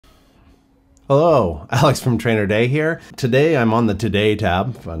Hello, Alex from TrainerDay here. Today I'm on the Today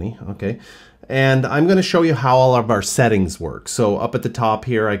tab, funny, okay. And I'm gonna show you how all of our settings work. So up at the top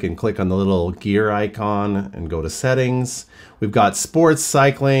here, I can click on the little gear icon and go to settings. We've got sports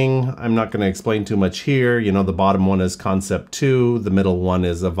cycling. I'm not gonna explain too much here. You know, the bottom one is Concept 2, the middle one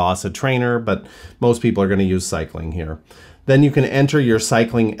is a Vasa Trainer, but most people are gonna use cycling here. Then you can enter your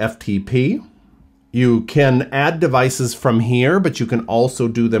cycling FTP. You can add devices from here, but you can also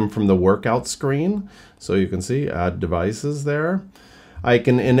do them from the workout screen. So you can see, add devices there. I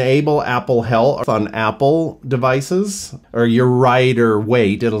can enable Apple Health on Apple devices, or your rider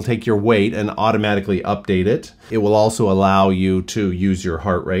weight. It'll take your weight and automatically update it. It will also allow you to use your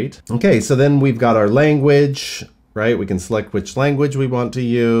heart rate. Okay, so then we've got our language, right? We can select which language we want to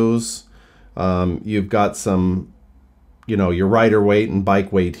use. You've got some, you know, your rider weight and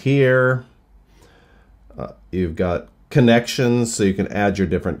bike weight here. You've got connections, so you can add your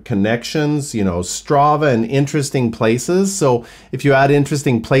different connections, you know, Strava and interesting places. So if you add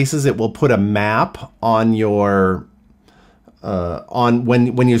interesting places, it will put a map on your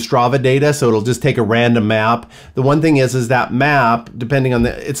when you Strava data, so it'll just take a random map. The one thing is that map, depending on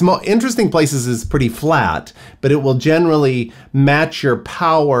interesting places is pretty flat, but it will generally match your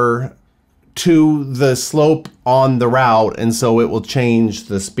power to the slope on the route, and so it will change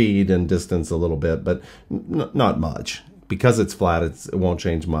the speed and distance a little bit, but not much. Because it's flat, it won't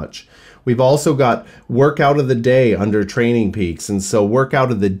change much. We've also got workout of the day under Training Peaks, and so workout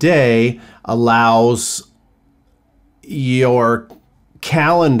of the day allows your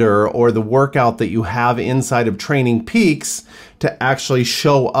calendar or the workout that you have inside of Training Peaks to actually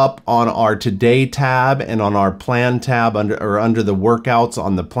show up on our Today tab and on our Plan tab under the workouts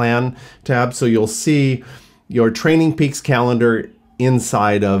on the Plan tab. So you'll see your Training Peaks calendar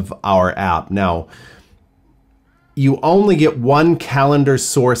inside of our app. Now, you only get one calendar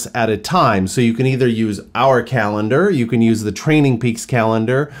source at a time. So you can either use our calendar, you can use the Training Peaks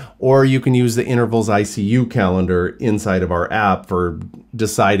calendar, or you can use the Intervals ICU calendar inside of our app for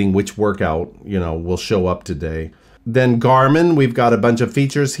deciding which workout, you know, will show up today. Then Garmin, we've got a bunch of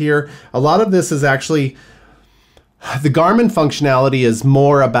features here. A lot of this is actually, the Garmin functionality is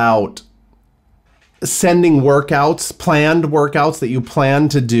more about sending workouts, planned workouts that you plan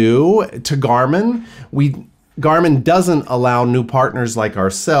to do to Garmin. Garmin doesn't allow new partners like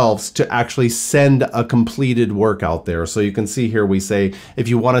ourselves to actually send a completed workout there. So you can see here we say if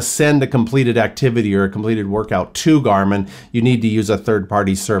you want to send a completed activity or a completed workout to Garmin, you need to use a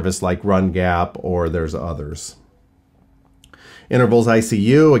third-party service like RunGap, or there's others. Intervals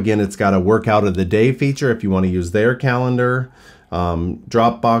ICU, again, it's got a workout of the day feature if you want to use their calendar.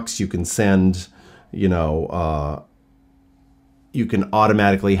 Dropbox, you can send, you know, you can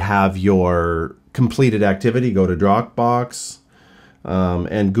automatically have your completed activity go to Dropbox,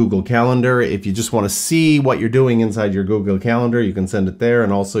 and Google Calendar. If you just want to see what you're doing inside your Google Calendar, you can send it there,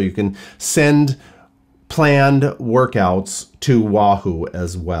 and also you can send planned workouts to Wahoo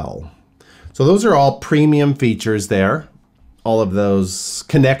as well. So those are all premium features there. All of those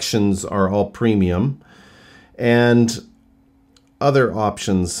connections are all premium. And other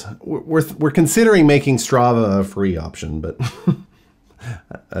options, we're considering making Strava a free option, but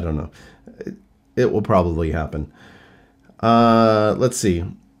I don't know. It will probably happen. Let's see.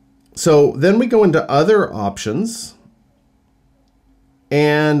 So then we go into other options,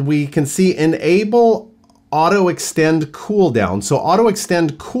 and we can see enable auto extend cooldown. So auto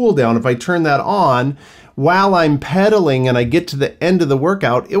extend cooldown, if I turn that on, while I'm pedaling and I get to the end of the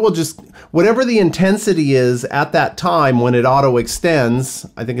workout, it will just, whatever the intensity is at that time when it auto extends,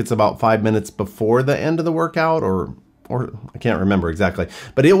 I think it's about 5 minutes before the end of the workout, or I can't remember exactly,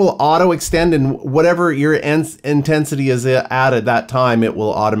 but it will auto extend, and whatever your intensity is at that time, it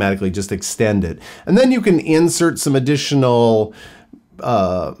will automatically just extend it. And then you can insert some additional,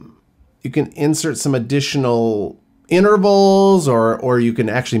 intervals, or you can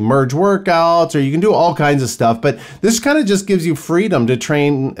actually merge workouts, or you can do all kinds of stuff. But this kind of just gives you freedom to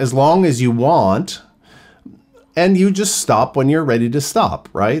train as long as you want, and you just stop when you're ready to stop,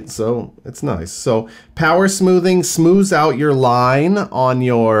 right? So it's nice. So power smoothing smooths out your line on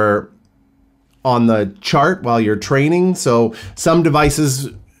the chart while you're training. So some devices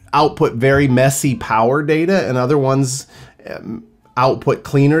output very messy power data, and other ones output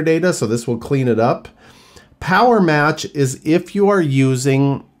cleaner data. So this will clean it up. Power match is if you are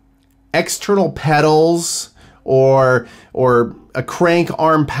using external pedals or a crank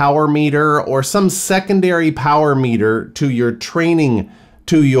arm power meter or some secondary power meter to your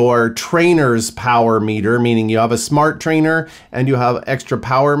trainer's power meter, meaning you have a smart trainer and you have extra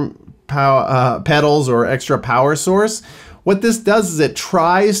power pedals or extra power source. what this does is it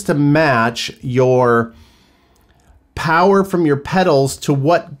tries to match your power from your pedals to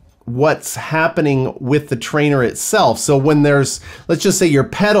what's happening with the trainer itself. So when there's, let's just say your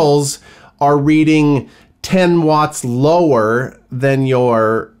pedals are reading 10 watts lower than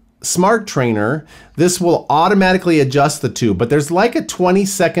your smart trainer, this will automatically adjust the two, but there's like a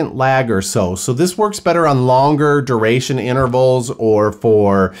 20-second lag or so. So this works better on longer duration intervals or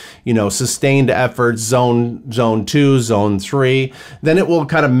for, you know, sustained efforts, zone 2, zone 3, then it will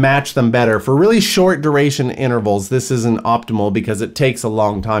kind of match them better. For really short duration intervals, this isn't optimal because it takes a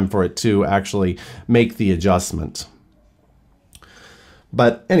long time for it to actually make the adjustment.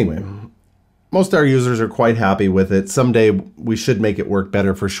 But anyway, most of our users are quite happy with it. Someday we should make it work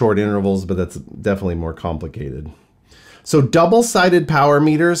better for short intervals, but that's definitely more complicated. So double-sided power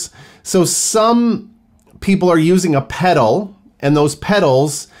meters. So some people are using a pedal, and those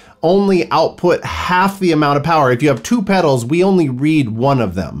pedals only output half the amount of power. If you have two pedals, we only read one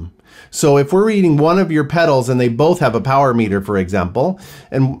of them. So if we're reading one of your pedals and they both have a power meter, for example,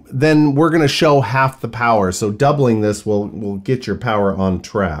 and then we're going to show half the power. So doubling this will get your power on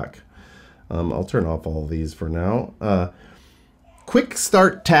track. I'll turn off all of these for now. Quick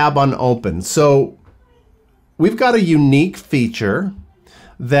start tab on open. So we've got a unique feature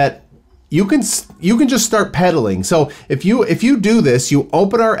that you can just start pedaling. So if you do this, you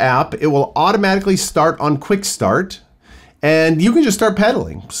open our app, it will automatically start on quick start, and you can just start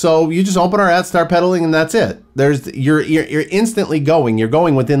pedaling. So you just open our app, start pedaling, and that's it. You're instantly going. You're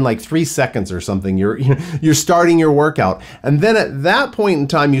going within like 3 seconds or something. You're starting your workout. And then at that point in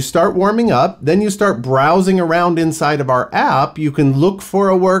time, you start warming up. Then you start browsing around inside of our app. You can look for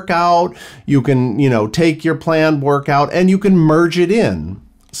a workout. You can, you know, take your planned workout and you can merge it in.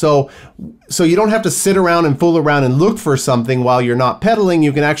 So you don't have to sit around and fool around and look for something while you're not pedaling.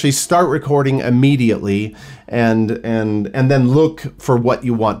 You can actually start recording immediately and then look for what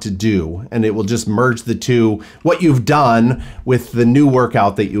you want to do. And it will just merge the two, what you've done with the new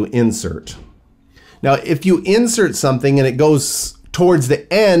workout that you insert. Now, if you insert something and it goes towards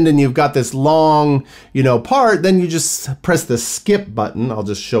the end and you've got this long, you know, part, then you just press the skip button. I'll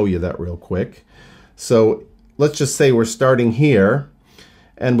just show you that real quick. So let's just say we're starting here.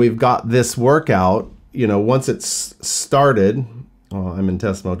 And we've got this workout, you know, once it's started, oh, I'm in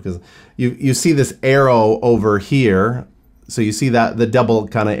test mode because you see this arrow over here. So you see that the double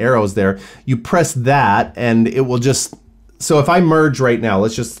kind of arrows there. You press that and it will just, so if I merge right now,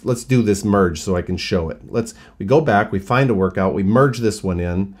 let's do this merge so I can show it. We go back, we find a workout, we merge this one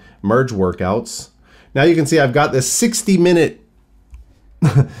in, merge workouts. Now you can see I've got this 60-minute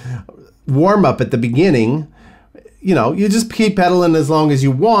warm up at the beginning. You know, you just keep pedaling as long as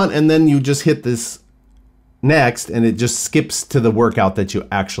you want, and then you just hit this next, and it just skips to the workout that you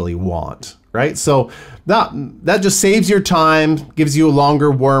actually want, right? So that just saves your time, gives you a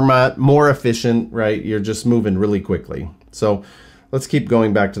longer warm-up, more efficient, right? You're just moving really quickly. So let's keep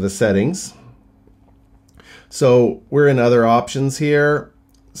going back to the settings. So we're in other options here.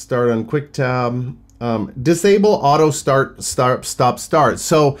 Start on quick tab. Disable auto start, stop, start.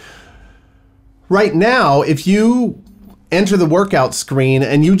 So right now, if you enter the workout screen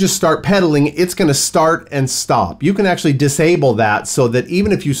and you just start pedaling, it's going to start and stop. You can actually disable that so that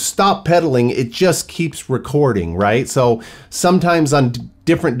even if you stop pedaling, it just keeps recording, right? So sometimes on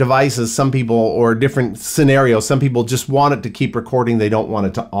different devices, some people, or different scenarios, some people just want it to keep recording. They don't want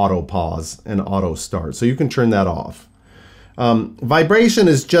it to auto pause and auto start. So you can turn that off. Vibration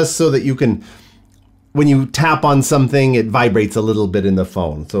is just so that you can, when you tap on something, it vibrates a little bit in the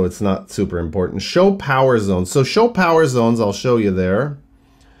phone, so it's not super important. Show power zones. So show power zones, I'll show you there.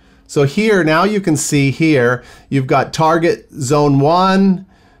 So here, now you can see here, you've got target zone 1,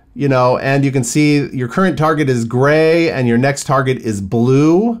 you know, and you can see your current target is gray and your next target is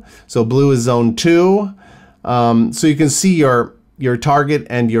blue. So blue is zone 2. So you can see your target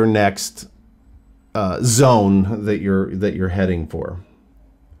and your next zone that you're heading for.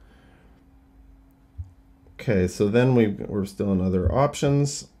 Okay, so then we're still in other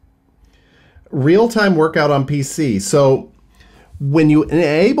options. Real-time workout on PC. So when you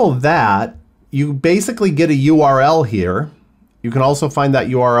enable that, you basically get a URL here. You can also find that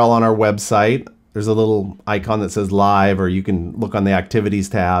URL on our website. There's a little icon that says live, or you can look on the activities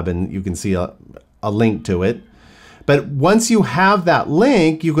tab and you can see a link to it. But once you have that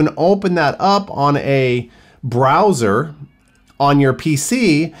link, you can open that up on a browser on your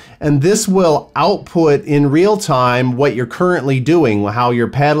PC, and this will output in real time what you're currently doing, how you're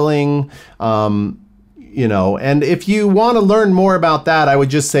pedaling, you know. And if you want to learn more about that, I would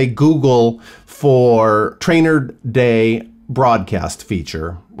just say Google for TrainerDay broadcast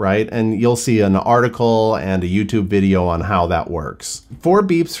feature, right? And you'll see an article and a YouTube video on how that works. 4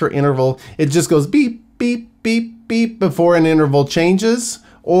 beeps for interval. It just goes beep, beep, beep, beep before an interval changes,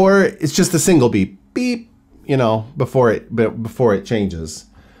 or it's just a single beep, beep, you know, before it changes.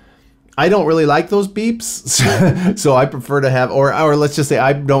 I don't really like those beeps, so I prefer to have, or let's just say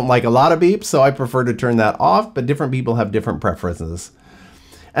I don't like a lot of beeps, so I prefer to turn that off, but different people have different preferences.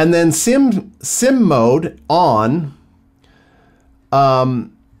 And then sim mode on,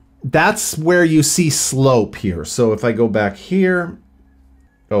 that's where you see slope here. So if I go back here,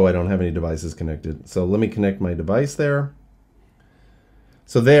 oh, I don't have any devices connected. So let me connect my device there.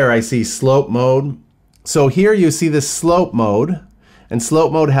 So there I see slope mode. So here you see this slope mode, and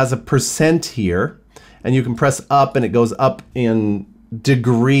slope mode has a % here, and you can press up and it goes up in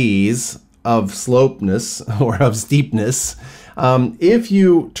degrees of slopeness or of steepness. If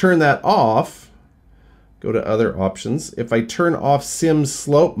you turn that off, go to other options. If I turn off sim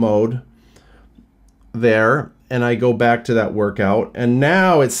slope mode there, and I go back to that workout, and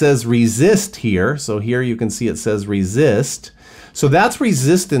now it says resist here. So here you can see it says resist. So that's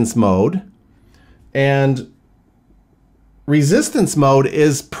resistance mode. And resistance mode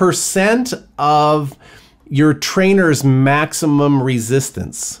is % of your trainer's maximum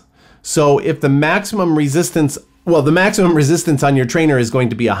resistance. So if the maximum resistance, well, the maximum resistance on your trainer is going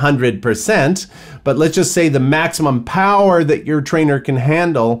to be 100%, but let's just say the maximum power that your trainer can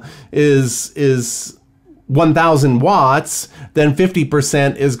handle is 1,000 watts, then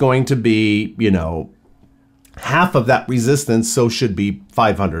 50% is going to be, you know, half of that resistance, so should be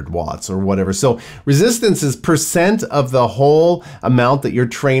 500 watts or whatever. So resistance is % of the whole amount that your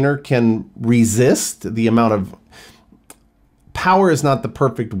trainer can resist. The amount of power is not the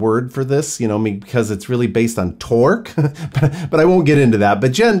perfect word for this, you know, because it's really based on torque, but I won't get into that.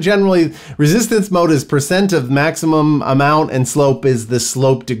 But generally, resistance mode is % of maximum amount, and slope is the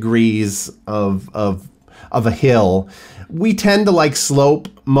slope degrees of a hill. We tend to like slope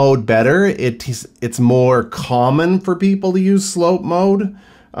mode better. It's more common for people to use slope mode.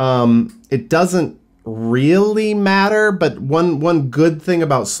 It doesn't really matter, but one good thing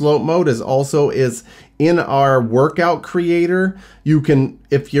about slope mode is also in our workout creator, you can,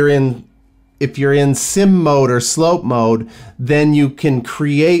 if you're in sim mode or slope mode, then you can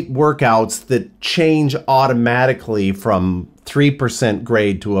create workouts that change automatically from 3%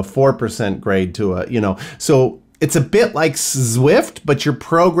 grade to a 4% grade to a, you know, so it's a bit like Zwift, but you're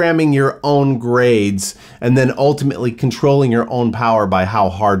programming your own grades and then ultimately controlling your own power by how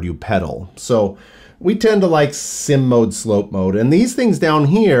hard you pedal. So we tend to like sim mode, slope mode. And these things down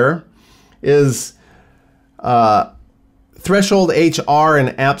here is threshold HR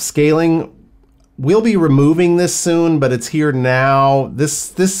and app scaling. We'll be removing this soon, but it's here now.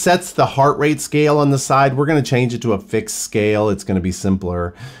 This sets the heart rate scale on the side. We're going to change it to a fixed scale. It's going to be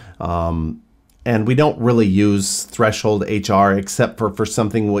simpler. And we don't really use threshold HR except for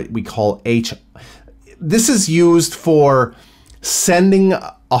something what we call H. This is used for sending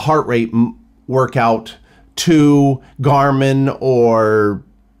a heart rate workout to Garmin or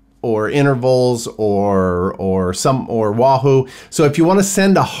intervals or Wahoo. So if you want to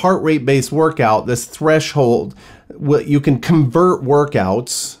send a heart rate based workout, this threshold, you can convert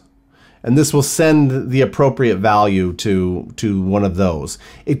workouts, and this will send the appropriate value to one of those.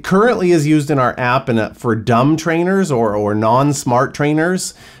 It currently is used in our app and for dumb trainers or non-smart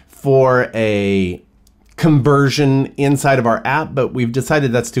trainers for a conversion inside of our app, but we've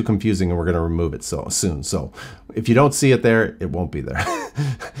decided that's too confusing and we're going to remove it so soon. So if you don't see it there, it won't be there.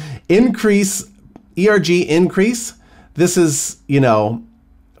 Increase, ERG increase. This is, you know,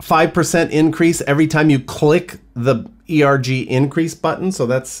 5% increase every time you click the ERG increase button. So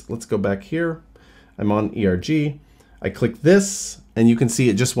let's go back here. I'm on ERG. I click this and you can see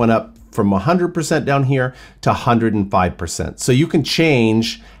it just went up from 100% down here to 105%. So you can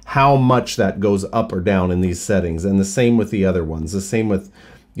change how much that goes up or down in these settings. And the same with the other ones. The same with,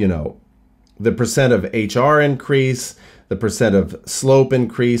 you know, the % of HR increase, the % of slope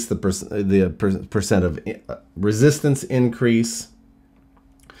increase, the % of resistance increase.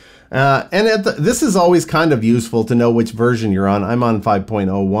 And this is always kind of useful to know which version you're on. I'm on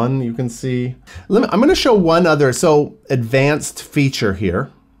 5.01, you can see. I'm going to show one other advanced feature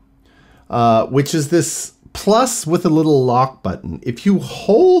here, which is this plus with a little lock button. If you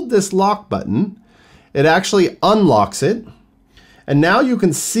hold this lock button, it actually unlocks it. And now you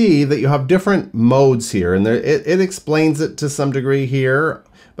can see that you have different modes here. And it explains it to some degree here,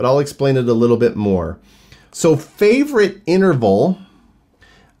 but I'll explain it a little bit more. So favorite interval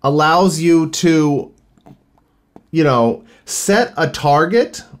allows you to, you know, set a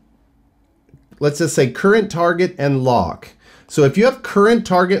target. Let's just say current target and lock. So if you have current,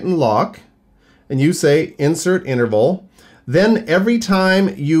 target, and lock, and you say insert interval, then every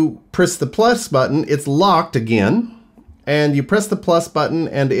time you press the plus button, it's locked again. And you press the plus button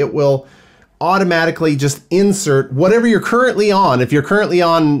and it will automatically just insert whatever you're currently on. If you're currently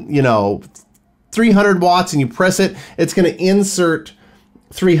on, you know, 300 watts and you press it, it's going to insert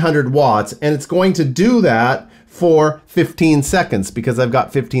 300 watts. And it's going to do that for 15 seconds because I've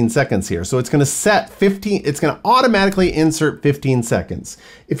got 15 seconds here. So it's going to set 15, it's going to automatically insert 15 seconds.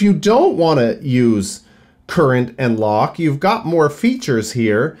 If you don't want to use current and lock, you've got more features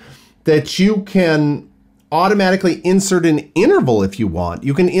here that you can automatically insert an interval if you want.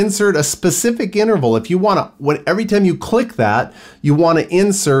 You can insert a specific interval if you want to. When every time you click that, you want to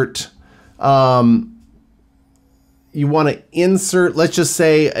insert. Let's just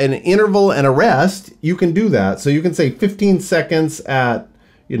say an interval and a rest. You can do that. So you can say 15 seconds at,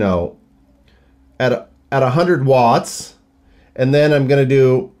 you know, at 100 watts, and then I'm going to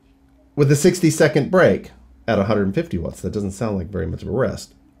do with a 60-second break at 150 watts. That doesn't sound like very much of a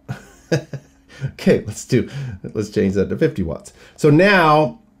rest. Okay, let's change that to 50 watts. So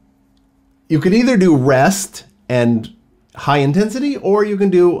now you could either do rest and high intensity, or you can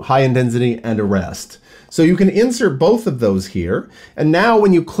do high intensity and a rest. So you can insert both of those here. And now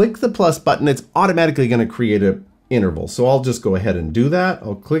when you click the plus button, it's automatically going to create an interval. So I'll just go ahead and do that.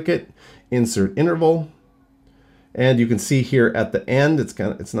 I'll click it, insert interval. And you can see here at the end,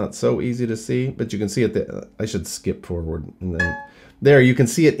 it's not so easy to see, but you can see I should skip forward, and then there you can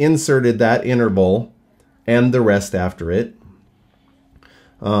see it inserted that interval and the rest after it.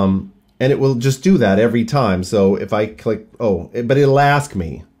 And it will just do that every time. So if I click, but it'll ask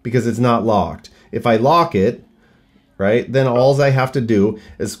me because it's not locked. If I lock it, right, then all I have to do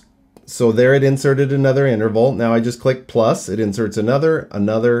is, so there it inserted another interval. Now I just click plus, it inserts another.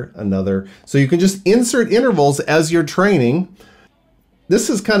 So you can just insert intervals as you're training. This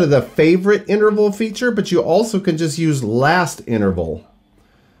is kind of the favorite interval feature, but you also can just use last interval.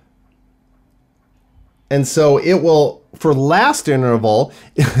 And so it will, for last interval,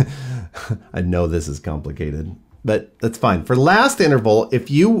 I know this is complicated, but that's fine. For last interval,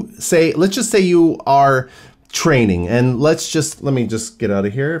 if you say, let's just say you are training, and let me just get out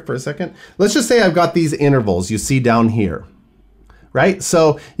of here for a second. Let's just say I've got these intervals you see down here, right?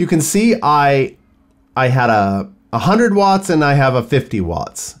 So you can see I had a 100 watts and I have a 50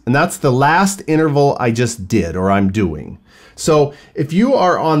 watts. And that's the last interval I just did, or I'm doing. So if you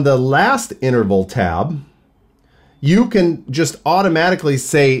are on the last interval tab, you can just automatically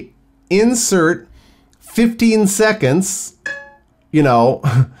say insert 15 seconds, you know,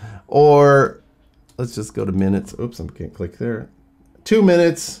 or let's just go to minutes. Oops, I can't click there. 2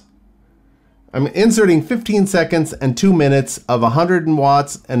 minutes. I'm inserting 15 seconds and 2 minutes of 100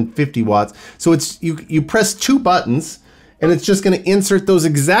 watts and 50 watts. So it's you press 2 buttons and it's just going to insert those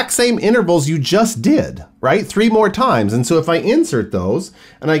exact same intervals you just did, right? 3 more times. And so if I insert those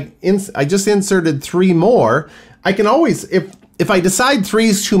and I just inserted 3 more, I can always, if I decide 3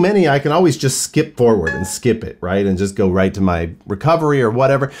 is too many, I can always just skip forward and skip it, right? And just go right to my recovery or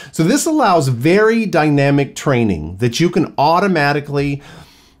whatever. So this allows very dynamic training that you can automatically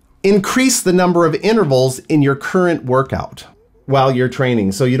increase the number of intervals in your current workout while you're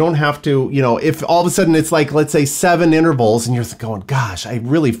training. So you don't have to, you know, if all of a sudden it's like, let's say 7 intervals and you're going, gosh, I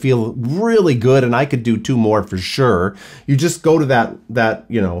really feel really good and I could do 2 more for sure. You just go to that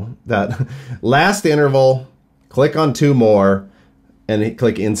last interval, click on 2 more, and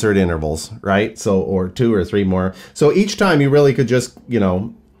click insert intervals, right? So, or 2 or 3 more. So each time you really could just, you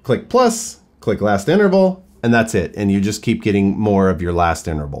know, click plus, click last interval, and that's it. And you just keep getting more of your last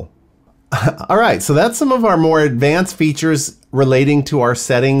interval. All right, so that's some of our more advanced features relating to our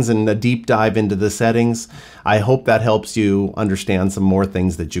settings and a deep dive into the settings. I hope that helps you understand some more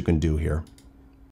things that you can do here.